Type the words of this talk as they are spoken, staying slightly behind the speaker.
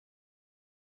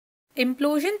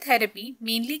Implosion therapy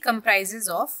mainly comprises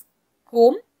of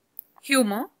home,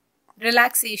 humor,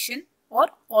 relaxation, or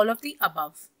all of the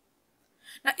above.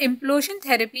 Now, implosion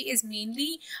therapy is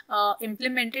mainly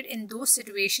implemented in those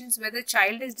situations where the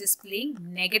child is displaying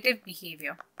negative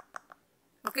behavior.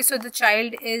 Okay, so the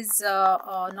child is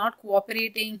not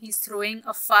cooperating, he's throwing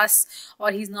a fuss,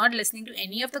 or he's not listening to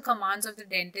any of the commands of the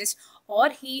dentist, or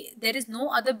there is no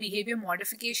other behavior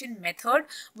modification method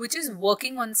which is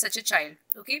working on such a child.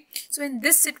 Okay, so in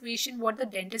this situation, what the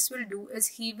dentist will do is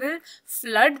he will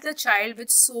flood the child with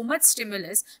so much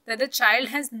stimulus that the child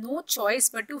has no choice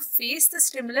but to face the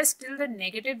stimulus till the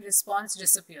negative response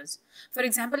disappears. For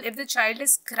example, if the child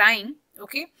is crying,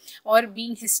 okay, or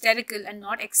being hysterical and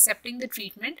not accepting the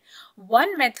treatment,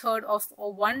 one method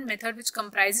which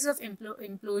comprises of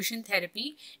implosion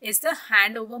therapy is the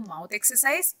hand over mouth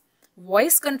exercise,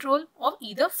 voice control, or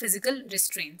either physical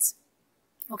restraints.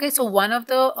 Okay, so one of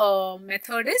the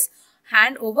method is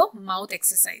hand over mouth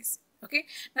exercise. Okay,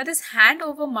 now this hand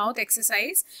over mouth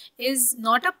exercise is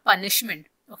not a punishment.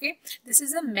 Okay, this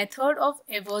is a method of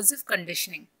aversive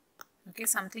conditioning. Okay,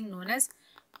 something known as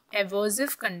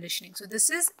aversive conditioning. So this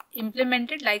is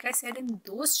implemented, like I said, in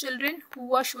those children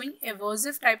who are showing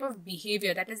aversive type of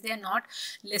behavior. That is, they are not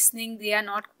listening, they are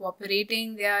not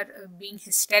cooperating, they are being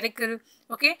hysterical.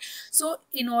 Okay, so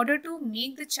in order to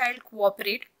make the child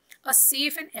cooperate, a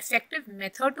safe and effective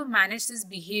method to manage this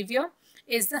behavior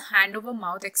is the hand over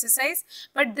mouth exercise,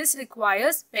 but this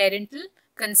requires parental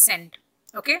consent.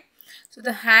 Okay, so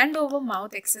the hand over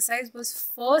mouth exercise was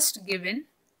first given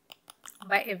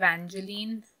by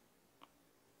Evangeline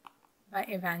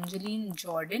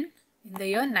Jordan in the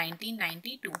year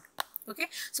 1992. Okay,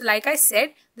 so like I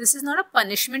said, this is not a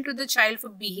punishment to the child for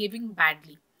behaving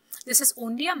badly. This is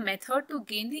only a method to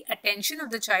gain the attention of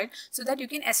the child so that you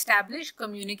can establish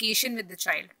communication with the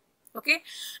child. Okay,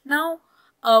 now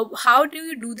how do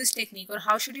you do this technique, or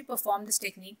how should you perform this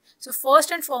technique? So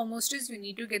first and foremost is you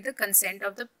need to get the consent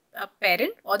of the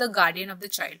parent or the guardian of the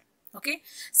child. Okay,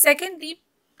 secondly,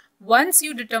 once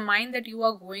you determine that you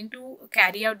are going to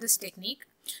carry out this technique,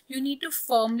 you need to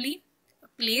firmly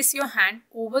place your hand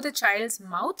over the child's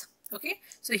mouth. Okay,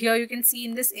 so here you can see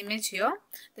in this image here,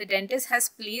 the dentist has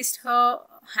placed her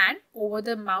hand over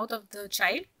the mouth of the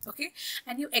child. Okay,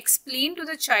 and you explain to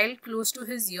the child close to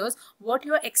his ears what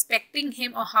you are expecting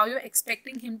him, or how you are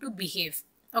expecting him to behave.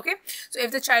 Okay, so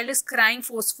if the child is crying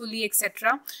forcefully,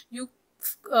 etc., you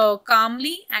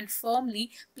calmly and firmly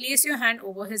place your hand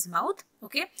over his mouth.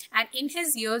 Okay, and in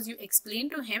his ears you explain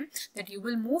to him that you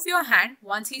will move your hand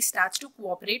once he starts to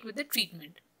cooperate with the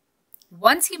treatment.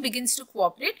 Once he begins to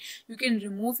cooperate, you can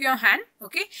remove your hand.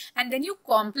 Okay, and then you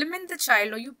compliment the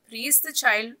child, or you praise the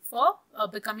child for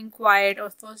becoming quiet, or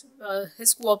for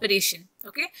his cooperation.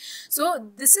 Okay,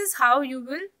 so this is how you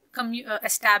will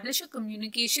establish a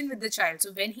communication with the child.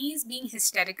 So when he is being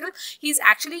hysterical, he is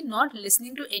actually not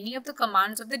listening to any of the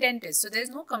commands of the dentist. So there is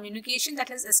no communication that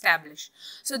is established.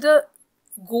 So the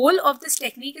goal of this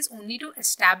technique is only to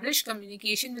establish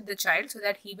communication with the child so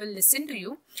that he will listen to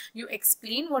you. You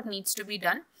explain what needs to be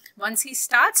done. Once he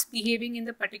starts behaving in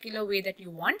the particular way that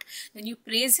you want, then you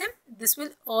praise him. This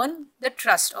will earn the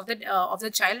trust of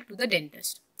the child to the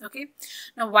dentist. Okay,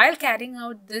 now while carrying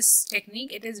out this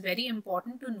technique, it is very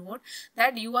important to note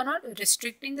that you are not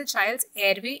restricting the child's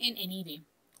airway in any way.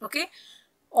 Okay,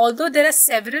 although there are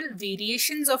several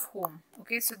variations of home.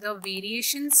 Okay, so the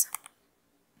variations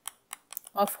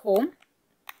of home.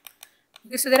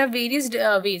 Okay, so there are various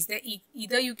ways.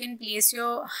 Either you can place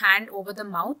your hand over the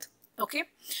mouth, okay,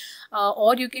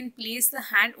 or you can place the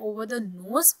hand over the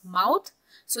nose, mouth,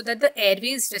 so that the airway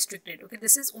is restricted. Okay,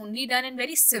 this is only done in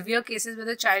very severe cases where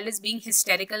the child is being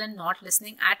hysterical and not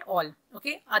listening at all.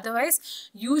 Okay, otherwise,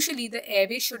 usually the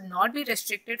airway should not be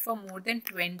restricted for more than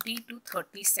 20 to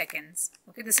 30 seconds.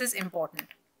 Okay, this is important.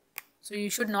 So you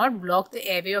should not block the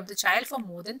airway of the child for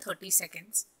more than 30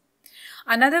 seconds.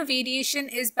 Another variation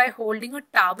is by holding a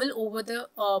towel over the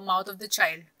mouth of the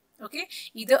child. Okay,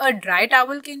 either a dry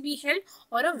towel can be held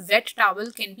or a wet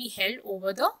towel can be held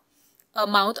over the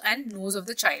mouth and nose of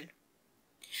the child.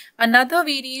 Another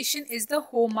variation is the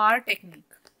Homar technique.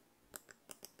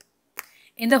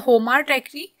 In the Homar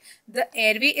technique, the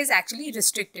airway is actually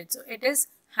restricted. So it is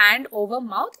hand over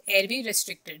mouth, airway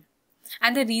restricted.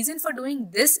 And the reason for doing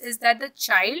this is that the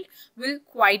child will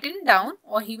quieten down,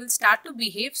 or he will start to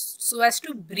behave so as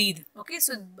to breathe. Okay,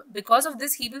 so because of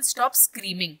this, he will stop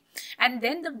screaming. And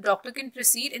then the doctor can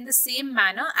proceed in the same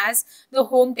manner as the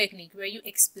home technique, where you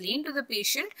explain to the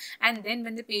patient, and then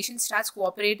when the patient starts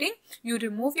cooperating, you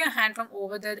remove your hand from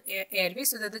over the airway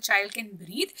so that the child can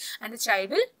breathe and the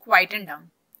child will quieten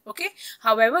down. Okay.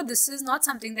 However, this is not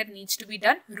something that needs to be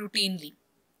done routinely.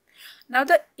 Now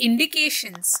the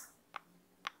indications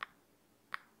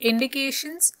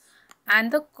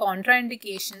and the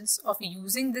contraindications of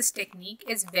using this technique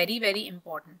is very, very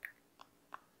important.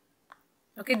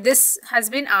 Okay, this has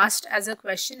been asked as a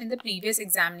question in the previous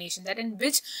examination, that in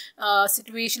which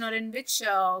situation or in which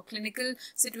clinical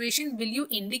situation will you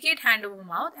indicate hand over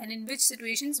mouth, and in which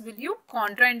situations will you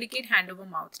contraindicate hand over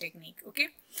mouth technique. Okay,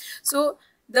 so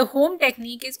the home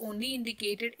technique is only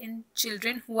indicated in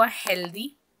children who are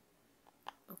healthy.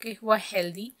 Okay, who are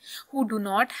healthy, who do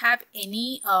not have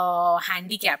any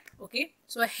handicap. Okay,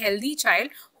 so a healthy child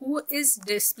who is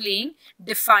displaying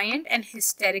defiant and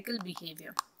hysterical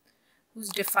behavior. Who's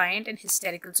defiant and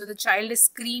hysterical. So the child is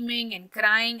screaming and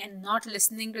crying and not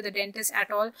listening to the dentist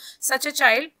at all. Such a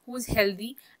child who is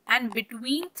healthy and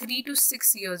between 3 to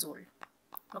 6 years old.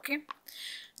 Okay,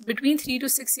 between 3 to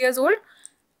 6 years old,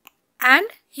 and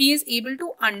he is able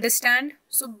to understand.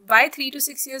 So why 3 to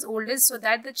 6 years old is so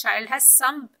that the child has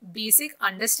some basic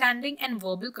understanding and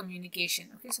verbal communication.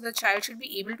 Okay, so the child should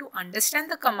be able to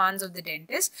understand the commands of the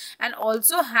dentist and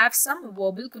also have some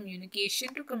verbal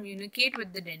communication to communicate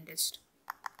with the dentist.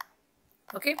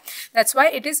 Okay, that's why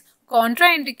it is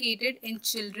contraindicated in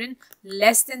children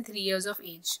less than 3 years of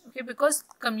age. Okay, because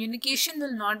communication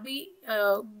will not be,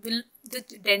 the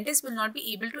dentist will not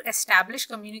be able to establish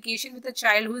communication with a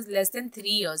child who is less than 3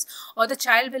 years, or the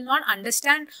child will not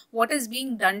understand what is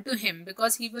being done to him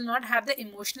because he will not have the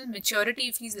emotional maturity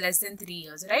if he is less than 3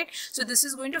 years, right? So this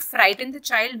is going to frighten the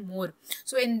child more.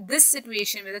 So in this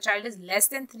situation where the child is less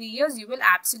than 3 years, you will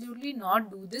absolutely not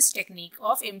do this technique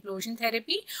of implosion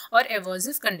therapy or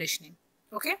aversive conditioning.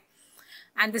 Okay,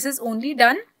 and this is only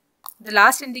done, the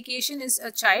last indication is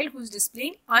a child who is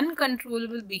displaying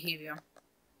uncontrollable behavior.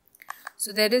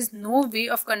 So there is no way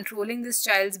of controlling this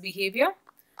child's behavior,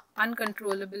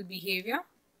 uncontrollable behavior.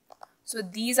 So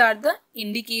these are the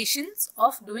indications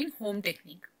of doing home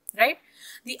technique, right?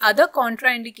 The other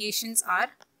contraindications are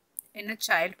in a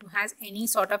child who has any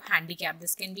sort of handicap.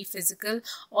 This can be physical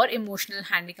or emotional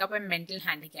handicap or mental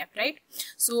handicap, right?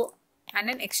 So, and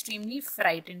an extremely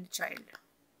frightened child.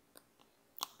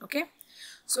 Okay,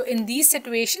 so in these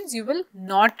situations you will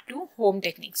not do home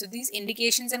technique. So these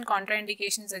indications and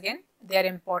contraindications, again, they are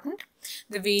important.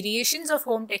 The variations of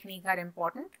home technique are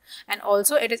important, and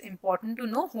also it is important to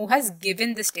know who has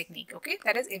given this technique. Okay,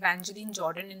 that is Evangeline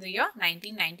Jordan in the year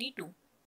 1992.